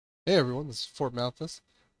Hey everyone, this is Fort Malthus.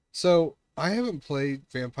 So, I haven't played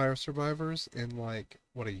Vampire Survivors in like,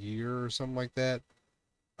 what, a year or something like that.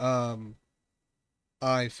 Um,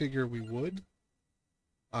 I figure we would.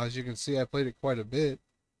 As you can see, I played it quite a bit,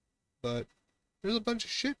 but there's a bunch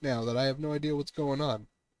of shit now that I have no idea what's going on.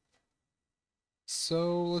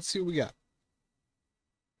 So, let's see what we got.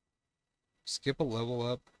 Skip a level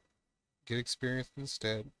up, get experience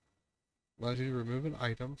instead. Allows you to remove an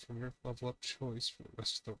item from your level up choice for the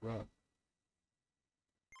rest of the run.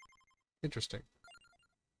 Interesting.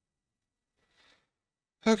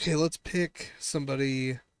 Okay, let's pick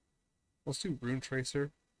somebody. Let's do Rune Tracer.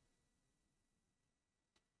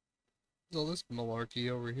 All this malarkey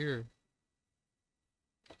over here.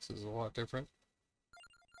 This is a lot different.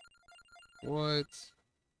 What?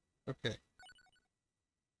 Okay.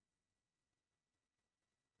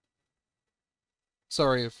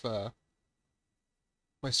 Sorry if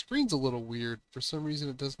my screen's a little weird. For some reason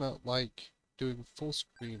it does not like doing full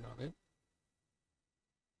screen on it.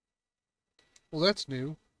 Well, that's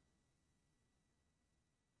new.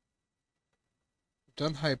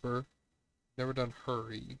 Done Hyper. Never done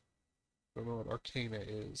Hurry. Don't know what Arcana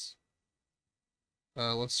is.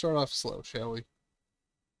 Let's start off slow, shall we?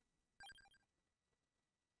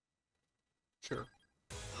 Sure.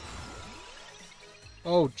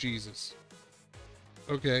 Oh, Jesus.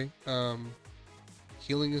 Okay,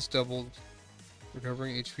 healing is doubled.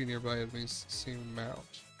 Recovering HP nearby enemies same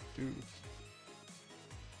amount. Dude.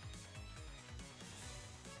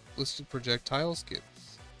 Listed projectiles get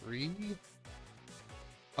 3?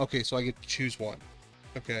 Okay, so I get to choose one.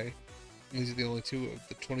 Okay. And these are the only two of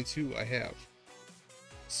the 22 I have.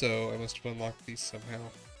 So I must have unlocked these somehow.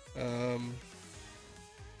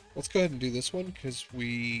 Let's go ahead and do this one because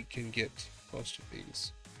we can get most of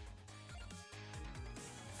these.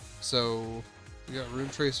 So we got Rune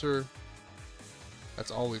Tracer.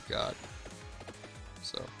 That's all we've got.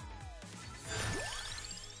 So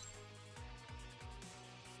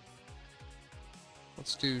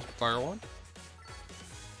let's do Fire Wand.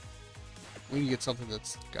 We need to get something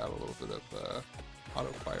that's got a little bit of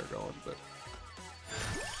auto fire going, but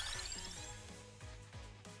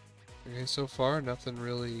okay, so far nothing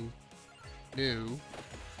really new.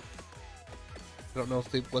 I don't know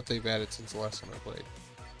if what they've added since the last time I played.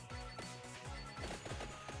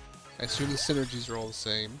 I assume the synergies are all the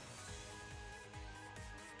same.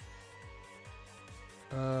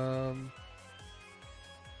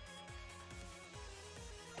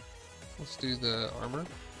 Let's do the armor.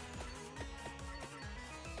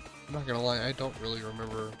 I'm not gonna lie, I don't really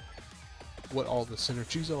remember what all the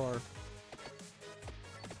synergies are.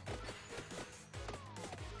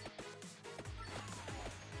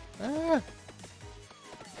 Ah!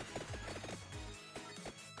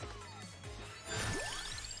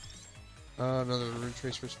 Another Rune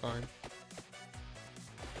Tracer's fine.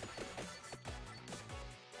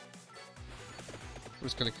 I'm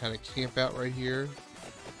just gonna kind of camp out right here.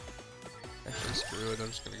 Actually, screw it. I'm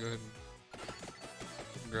just gonna go ahead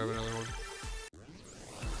and grab another one.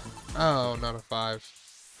 Oh, not a 5.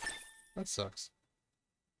 That sucks.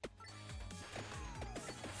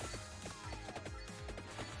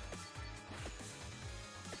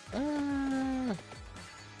 Ah!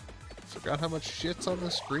 Forgot how much shit's on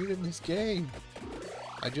the screen in this game.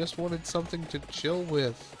 I just wanted something to chill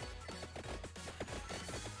with.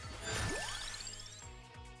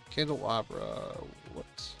 Candelabra. What?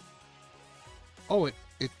 Oh, it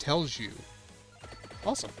tells you.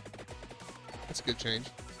 Awesome. That's a good change.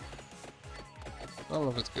 I don't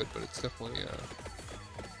know if it's good, but it's definitely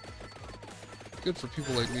good for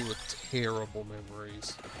people like me with terrible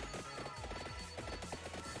memories.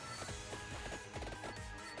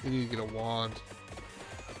 We need to get a wand.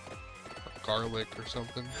 Or garlic or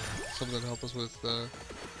something. Something to help us with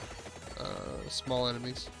small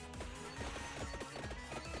enemies.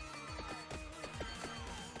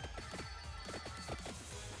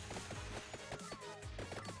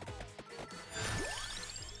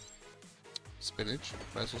 Spinach.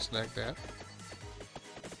 Might as well snag that.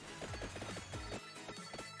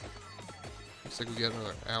 Looks like we got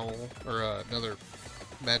another owl, or another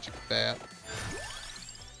magic bat.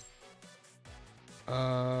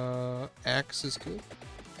 Axe is good.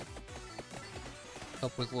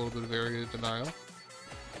 Help with a little bit of area denial.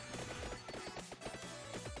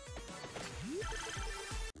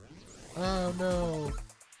 Oh no!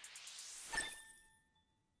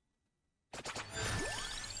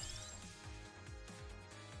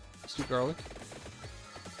 Let's do garlic.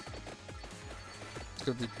 It's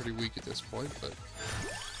gonna be pretty weak at this point, but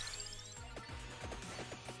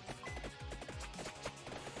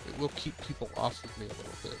it will keep people off of me a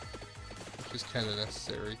little bit. which is kind of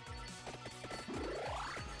necessary.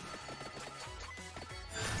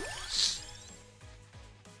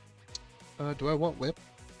 Do I want whip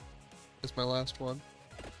as my last one?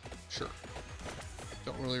 Sure.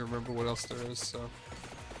 Don't really remember what else there is, so...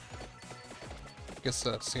 I guess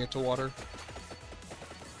Santa water.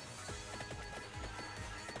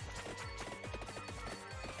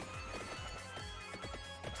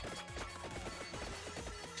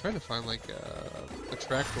 Trying to find like a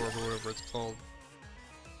tractor or whatever it's called.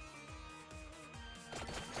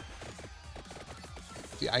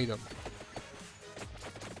 The item.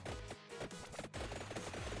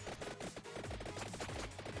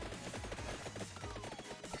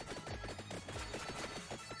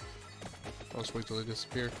 I'll just wait till they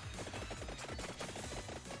disappear.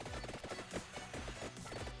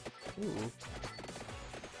 Ooh.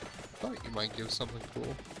 Thought you might give something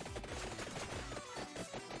cool.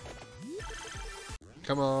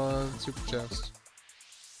 Come on, super chest.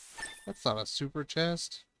 That's not a super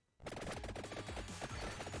chest.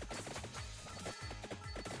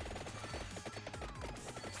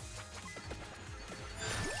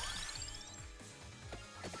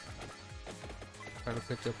 Trying to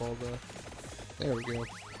pick up all the... There we go.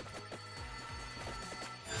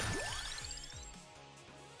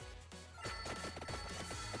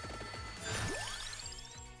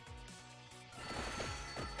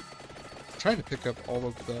 Trying to pick up all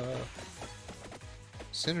of the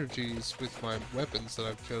synergies with my weapons that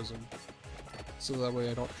I've chosen, so that way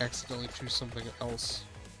I don't accidentally choose something else.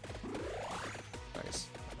 Nice.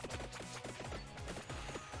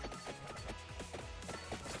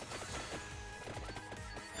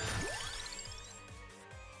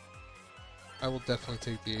 I will definitely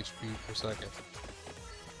take the HP per second.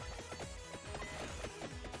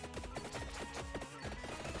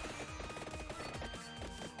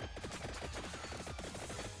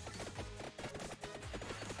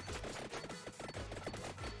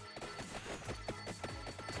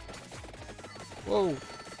 Whoa!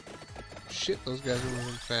 Shit, those guys are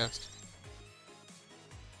moving fast.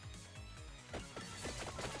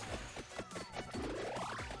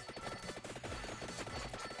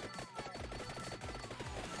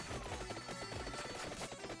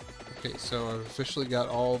 Okay, so I've officially got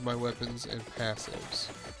all of my weapons and passives.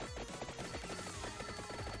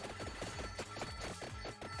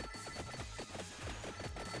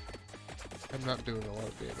 I'm not doing a lot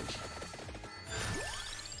of damage.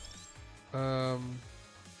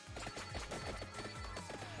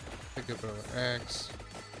 Pick up another axe.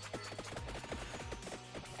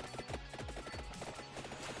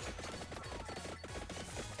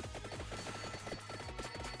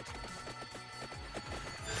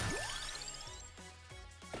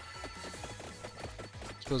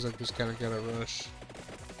 Suppose I've just kind of got to rush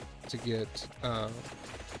to get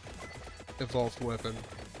evolved weapon.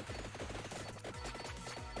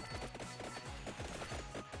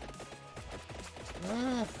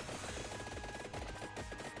 Ah.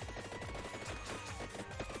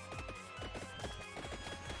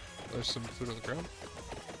 There's some food on the ground.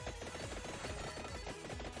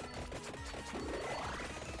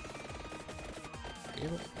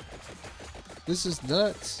 Damn it. This is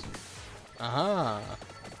nuts. Aha.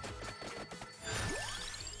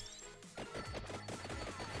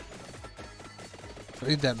 I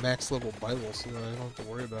need that max level Bible so that I don't have to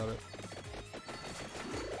worry about it.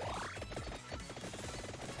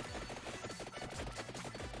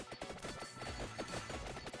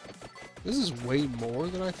 This is way more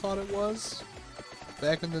than I thought it was.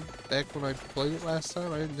 Back when I played it last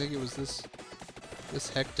time, I didn't think it was this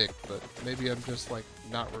hectic, but maybe I'm just like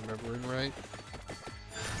not remembering right.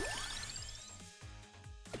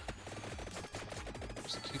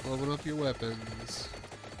 Just keep leveling up your weapons.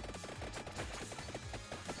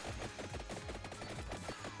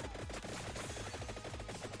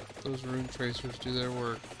 Those rune tracers do their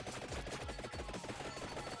work.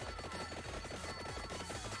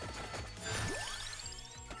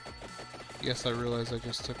 Yes, I realize I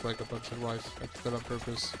just took like a bunch of life. I did that on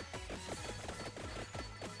purpose.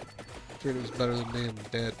 Figured it was better than being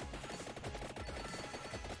dead.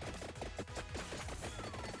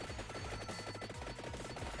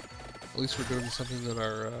 At least we're doing something that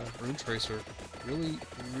our rune tracer really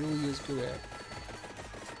is good at.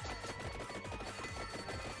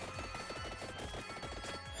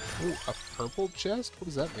 Ooh, a purple chest? What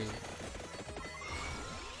does that mean?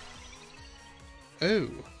 Oh.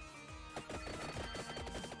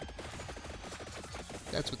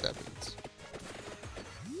 That's what that means.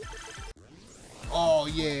 Oh,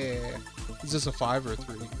 yeah. Is this a 5 or a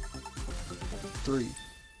 3? 3.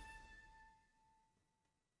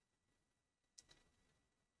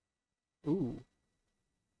 Ooh.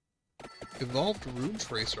 Evolved Rune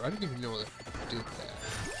Tracer. I didn't even know that did that.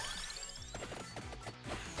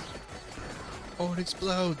 Oh, it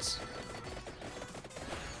explodes!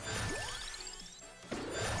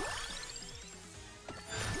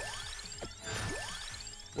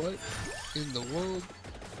 What in the world?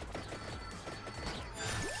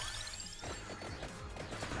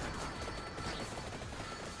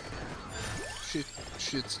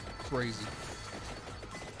 Shit's crazy.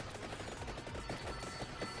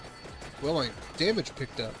 Well, my damage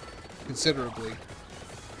picked up considerably.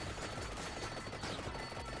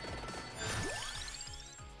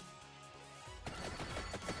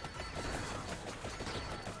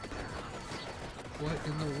 What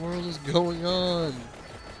in the world is going on?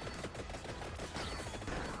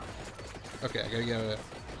 Okay, I gotta get out of that.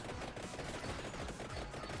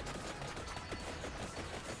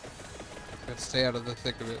 Gotta stay out of the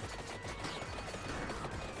thick of it.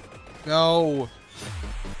 No!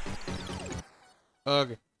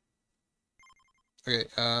 Okay. Okay,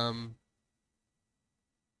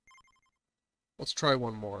 let's try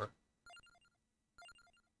one more.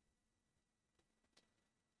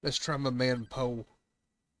 Let's try my man Poe.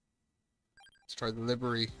 Let's try the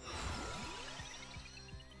Liberi.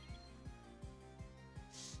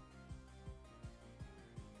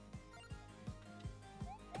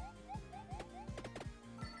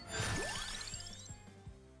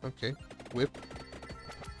 Okay, whip.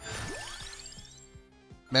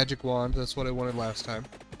 Magic wand, that's what I wanted last time.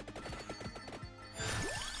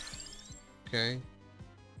 Okay.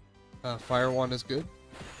 Fire wand is good.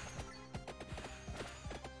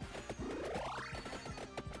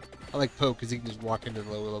 I like Poe because he can just walk into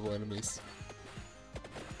lower level enemies.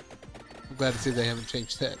 I'm glad to see they haven't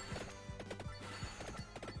changed that.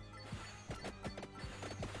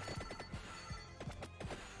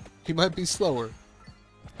 He might be slower,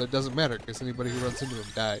 but it doesn't matter because anybody who runs into him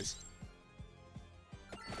dies.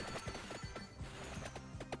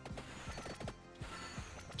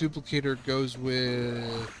 Duplicator goes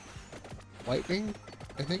with lightning,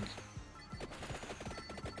 I think.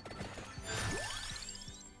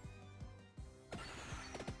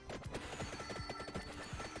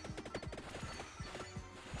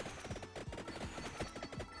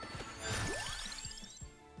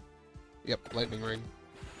 Yep, lightning ring.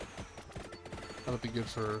 That'll be good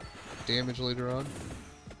for damage later on.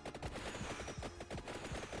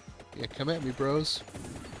 Yeah, come at me, bros.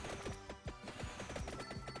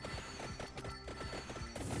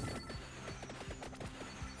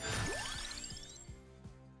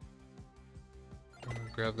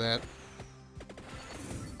 Grab that.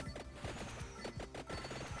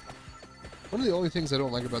 One of the only things I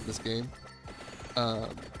don't like about this game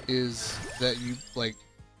is that you, like,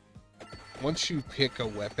 once you pick a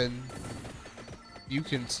weapon, you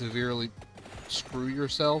can severely screw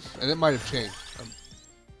yourself, and it might have changed. I'm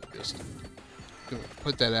just gonna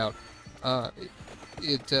put that out.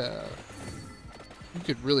 You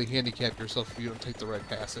could really handicap yourself if you don't take the right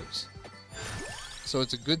passives. So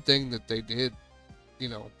it's a good thing that they did, you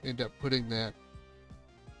know, end up putting that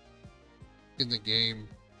in the game.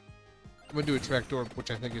 I'm gonna do a Attract Orb, which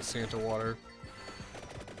I think is Santa Water.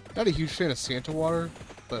 Not a huge fan of Santa Water,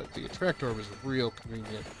 but the Attract Orb is real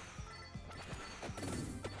convenient.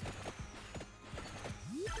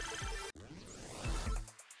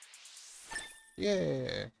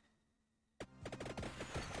 Yeah.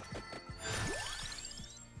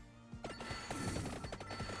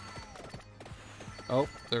 Oh,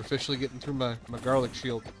 they're officially getting through my garlic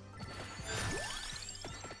shield.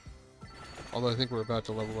 Although I think we're about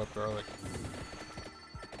to level up garlic.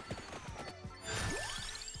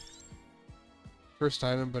 First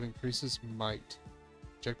item, but increases might.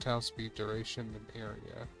 Projectile speed, duration, and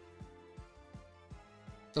area.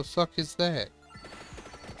 The fuck is that?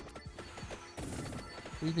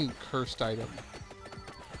 What do you mean, cursed item?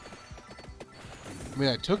 I mean,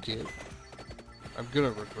 I took it. I'm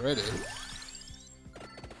gonna regret it.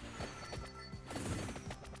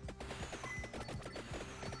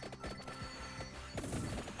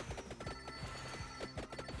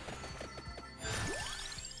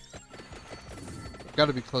 Got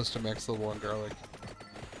to be close to max level on garlic.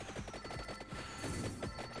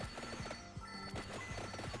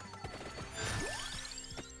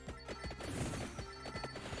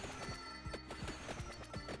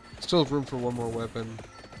 Still have room for one more weapon.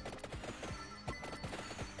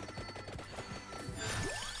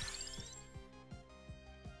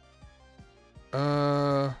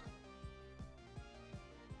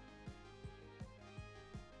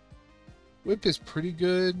 Whip is pretty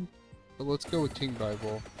good. But let's go with King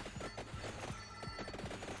Bible.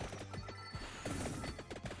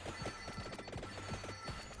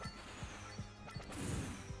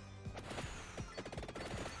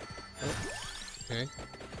 Okay.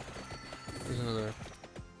 There's another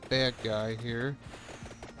bad guy here.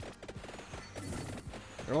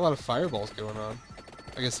 There are a lot of fireballs going on.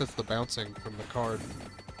 I guess that's the bouncing from the card.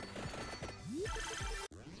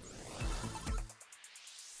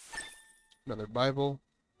 Another Bible.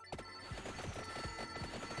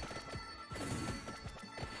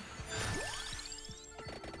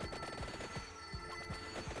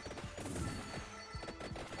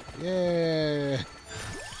 Yeah!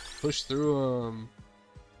 Push through them.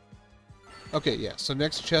 Okay, yeah, so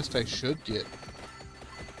next chest I should get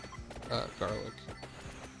garlic.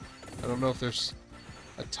 I don't know if there's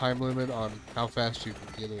a time limit on how fast you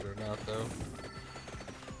can get it or not, though.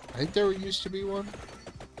 I think there used to be one.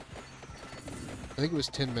 I think it was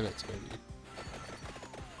 10 minutes, maybe.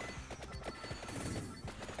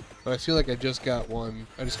 But I feel like I just got one.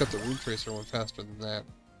 I just got the Rune Tracer one faster than that.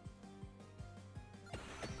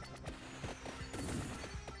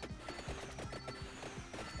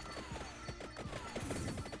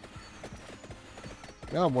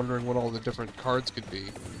 Now I'm wondering what all the different cards could be.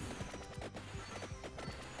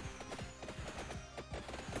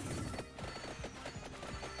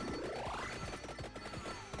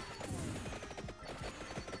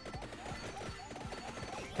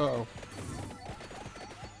 Uh-oh.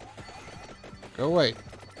 Go away.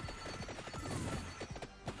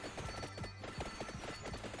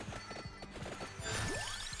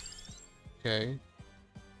 Okay.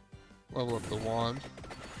 Level up the wand.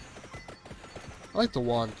 I like the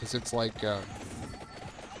wand because it's like,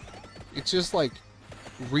 it's just like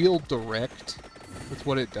real direct with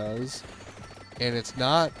what it does. And it's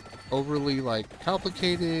not overly like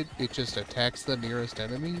complicated. It just attacks the nearest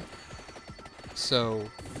enemy. So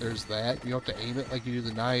there's that. You don't have to aim it like you do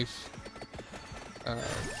the knife.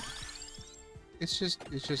 It's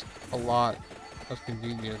just a lot of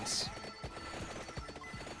convenience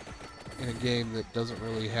in a game that doesn't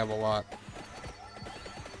really have a lot.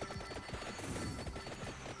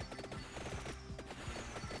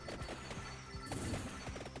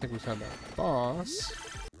 I think we found our boss.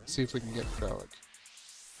 Let's see if we can get garlic.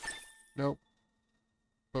 Nope.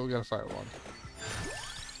 But we got a fire wand.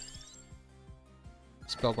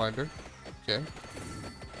 Spellbinder. Okay.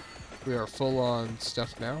 We are full on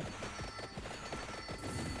stuff now.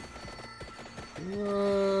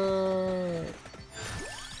 What?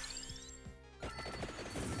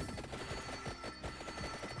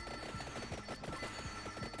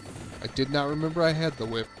 I did not remember I had the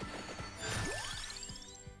whip.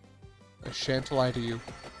 I shan't lie to you.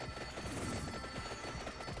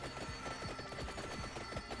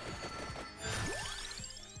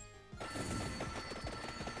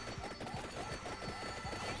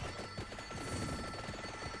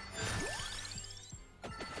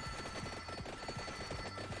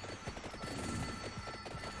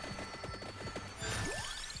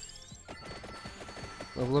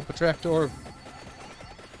 Level up a trapdoor.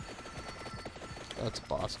 That's a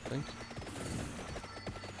boss, I think.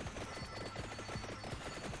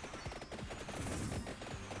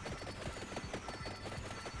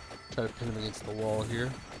 Try to pin him against the wall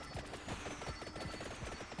here.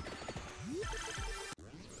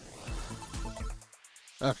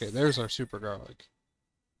 Okay, there's our super garlic.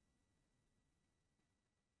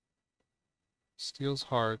 Steals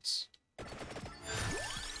hearts.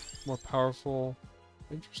 More powerful.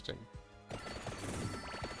 Interesting.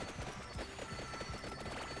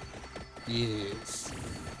 Yes.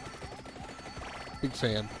 Big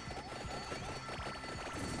fan.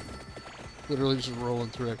 Literally just rolling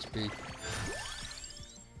through XP.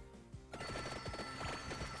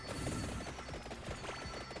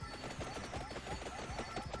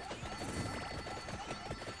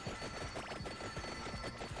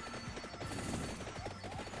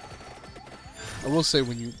 I will say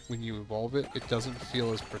when you evolve it, it doesn't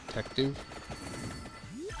feel as protective.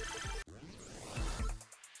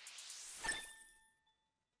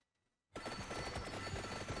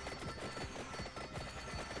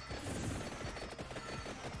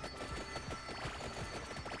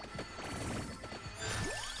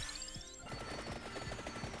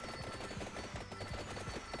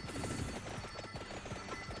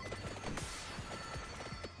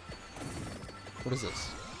 What is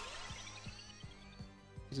this?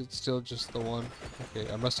 Is it still just the one? Okay,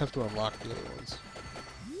 I must have to unlock the other ones.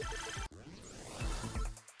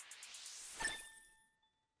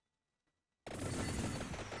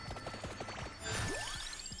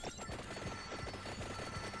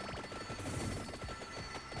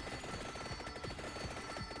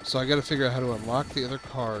 So I gotta figure out how to unlock the other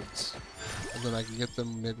cards, and then I can get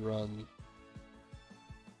them mid-run.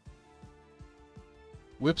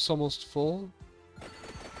 Whip's almost full.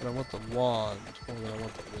 But I want the wand more than I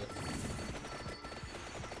want the whip.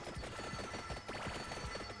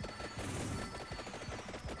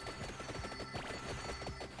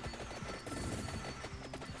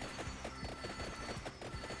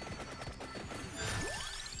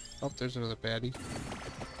 Oh, there's another baddie.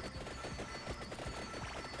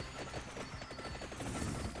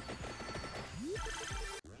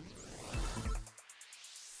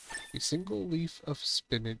 A single leaf of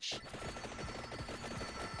spinach.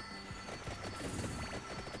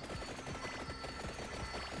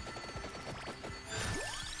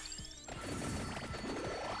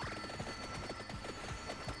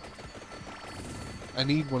 I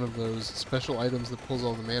need one of those special items that pulls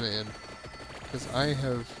all the mana in. Because I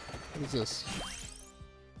have... What is this?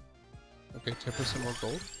 Okay, 10% more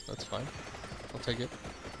gold. That's fine. I'll take it.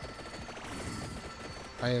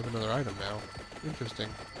 I have another item now. Interesting.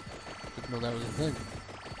 Didn't know that was a thing.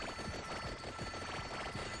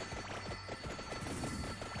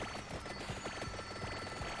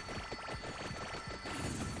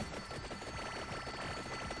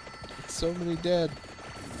 It's so many dead.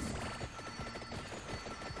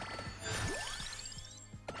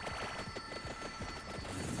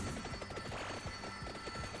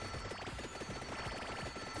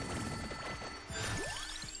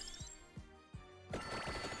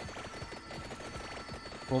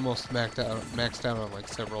 Almost maxed out on like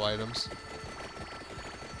several items.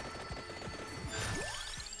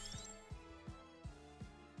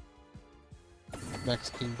 Max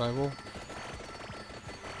King Bible.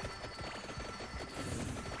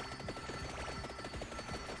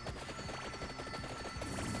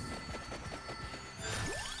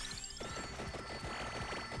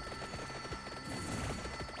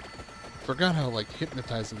 Forgot how like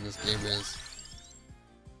hypnotizing this game is.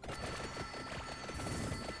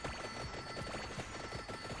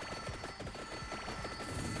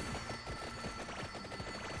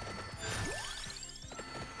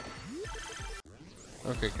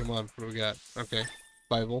 Okay, come on. What do we got? Okay.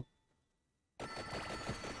 Bible.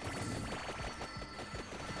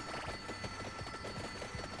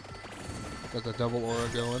 Got the double aura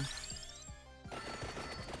going.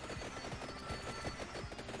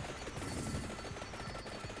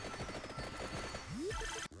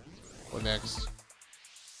 What next?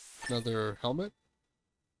 Another helmet.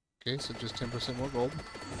 Okay, so just 10% more gold.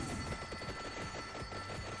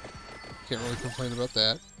 Can't really complain about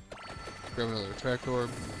that. Grab another attract orb.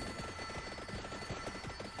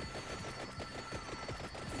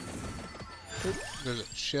 Oop, there's a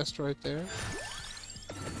chest right there.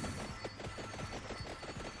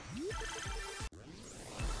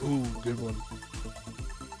 Ooh, good one.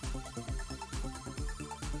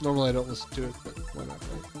 Normally I don't listen to it, but why not,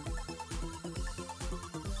 right?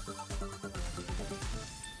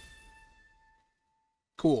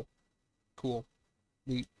 Cool. Cool.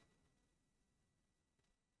 Neat.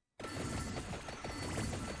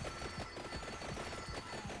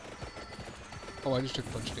 Oh, I just took a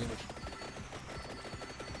bunch of damage.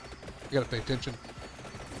 You gotta pay attention.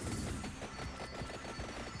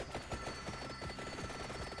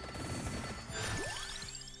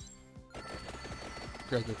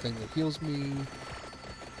 Grab the thing that heals me.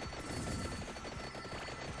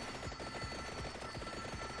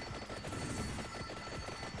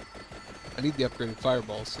 I need the upgraded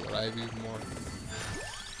fireballs so that I have even more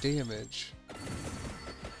damage.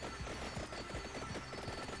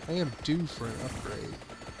 I am due for an upgrade.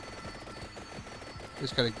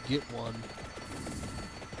 Just gotta get one.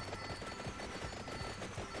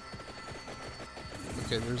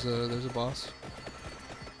 Okay, there's a boss.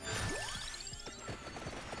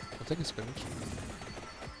 I'll take a spinach.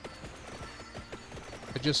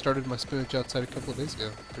 I just started my spinach outside a couple of days ago.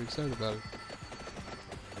 Pretty excited about it.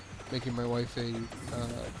 Making my wife a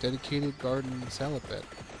dedicated garden salad bed.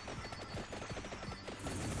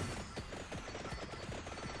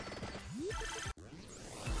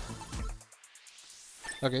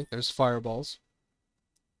 Okay, there's fireballs.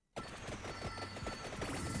 It's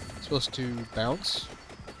supposed to bounce,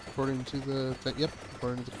 according to the thing. Yep,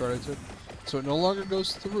 according to the card I took. So it no longer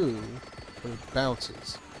goes through, but it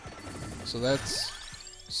bounces. So that's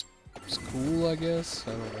it's cool, I guess.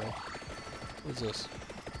 I don't know. What is this?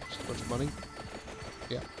 Just a bunch of money?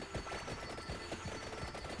 Yeah.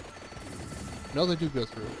 No, they do go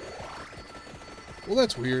through. Well,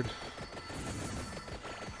 that's weird.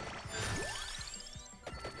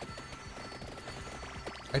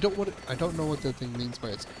 I don't know what that thing means by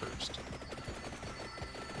it's cursed.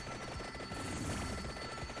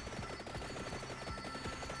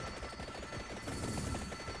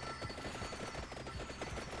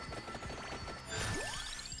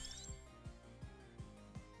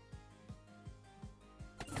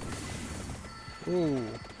 Oh.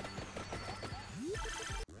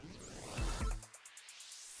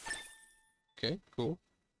 Okay, cool.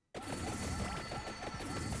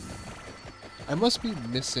 I must be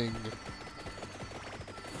missing...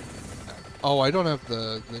 Oh, I don't have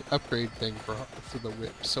the upgrade thing for the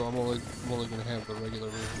whip, so I'm only gonna have the regular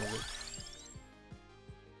version of it.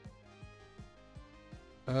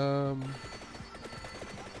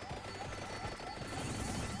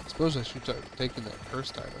 I suppose I should start taking that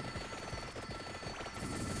cursed item.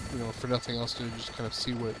 You know, for nothing else to just kind of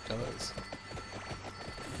see what it does.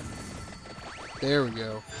 There we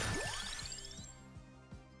go.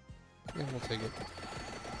 Yeah, we'll take it.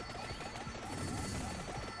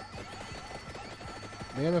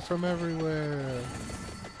 Mana from everywhere.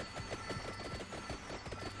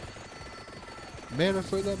 Mana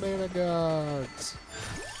for the mana gods.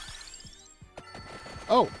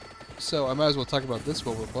 Oh, so I might as well talk about this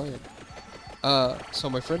while we're playing. So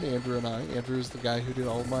my friend Andrew and I, Andrew is the guy who did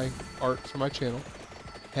all my art for my channel,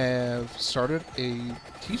 have started a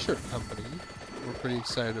t-shirt company. We're pretty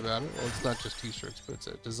excited about it. Well, it's not just t-shirts, but it's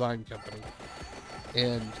a design company.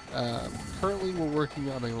 And currently we're working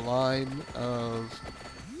on a line of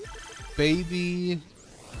baby...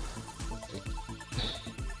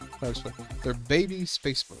 They're baby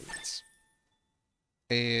Space Marines.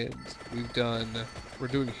 And we're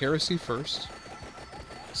doing Heresy first.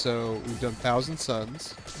 So we've done Thousand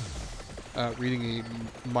Suns, reading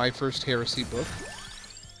a My First Heresy book.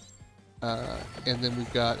 And then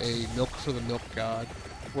we've got a Milk for the Milk God,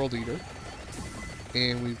 World Eater.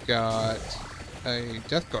 And we've got a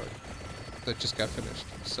Death Guard that just got finished.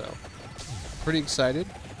 So, pretty excited.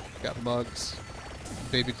 Got mugs,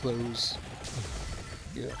 baby clothes,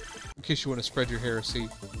 you know, in case you want to spread your heresy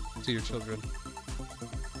to your children.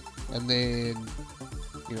 And then,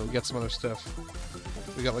 you know, we got some other stuff.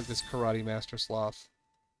 We got like this Karate Master Sloth.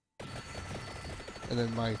 And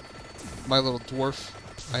then my little dwarf,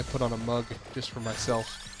 I put on a mug just for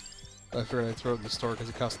myself. I figured I'd throw it in the store because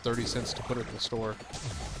it costs 30 cents to put it in the store.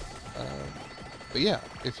 But yeah,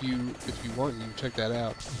 if you want, you can check that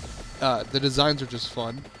out. The designs are just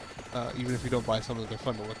fun. Even if you don't buy something, they're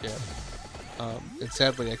fun to look at. And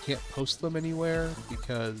sadly, I can't post them anywhere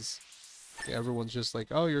because everyone's just like,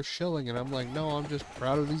 oh, you're shilling. And I'm like, no, I'm just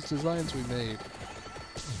proud of these designs we made.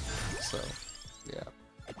 So, yeah.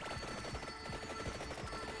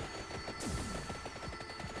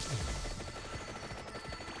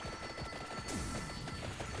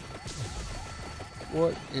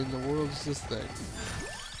 What in the world is this thing?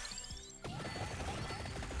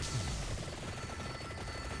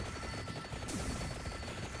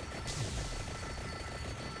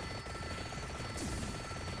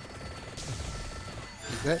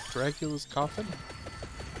 Is that Dracula's coffin?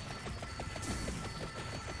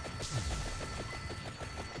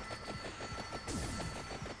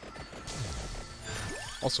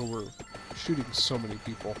 Also, we're shooting so many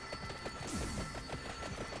people.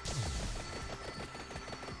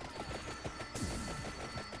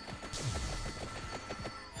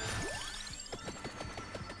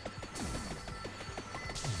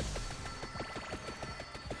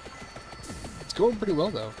 It's going pretty well,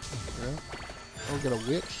 though. Yeah. Oh, we got a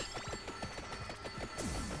witch.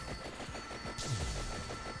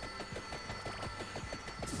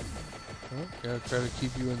 Oh, gotta try to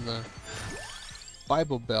keep you in the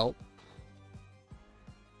Bible Belt.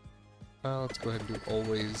 Let's go ahead and do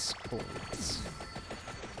always coins.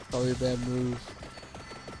 Probably a bad move,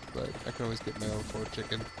 but I can always get my own 4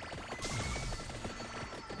 chicken.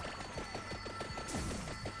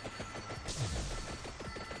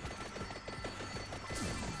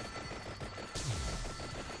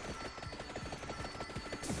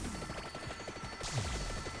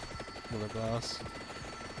 Another boss.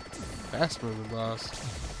 Fast moving boss.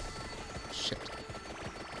 Shit.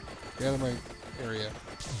 Get out of my area.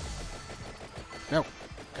 No.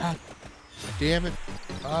 God damn it,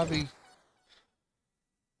 Bobby.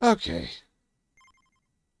 Okay.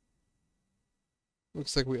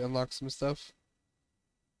 Looks like we unlocked some stuff.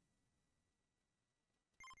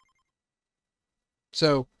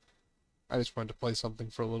 So, I just wanted to play something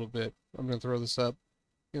for a little bit. I'm gonna throw this up.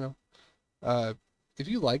 You know. If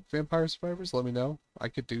you like Vampire Survivors, let me know. I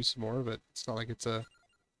could do some more of it. It's not like it's a...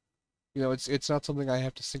 You know, it's not something I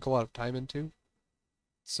have to sink a lot of time into.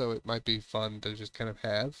 So it might be fun to just kind of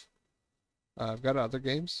have. I've got other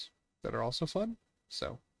games that are also fun,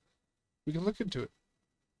 so we can look into it.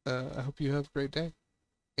 I hope you have a great day.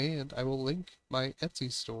 And I will link my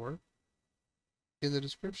Etsy store in the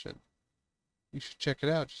description. You should check it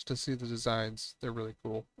out just to see the designs. They're really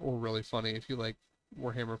cool, or really funny if you like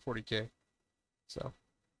Warhammer 40k. So,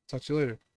 talk to you later.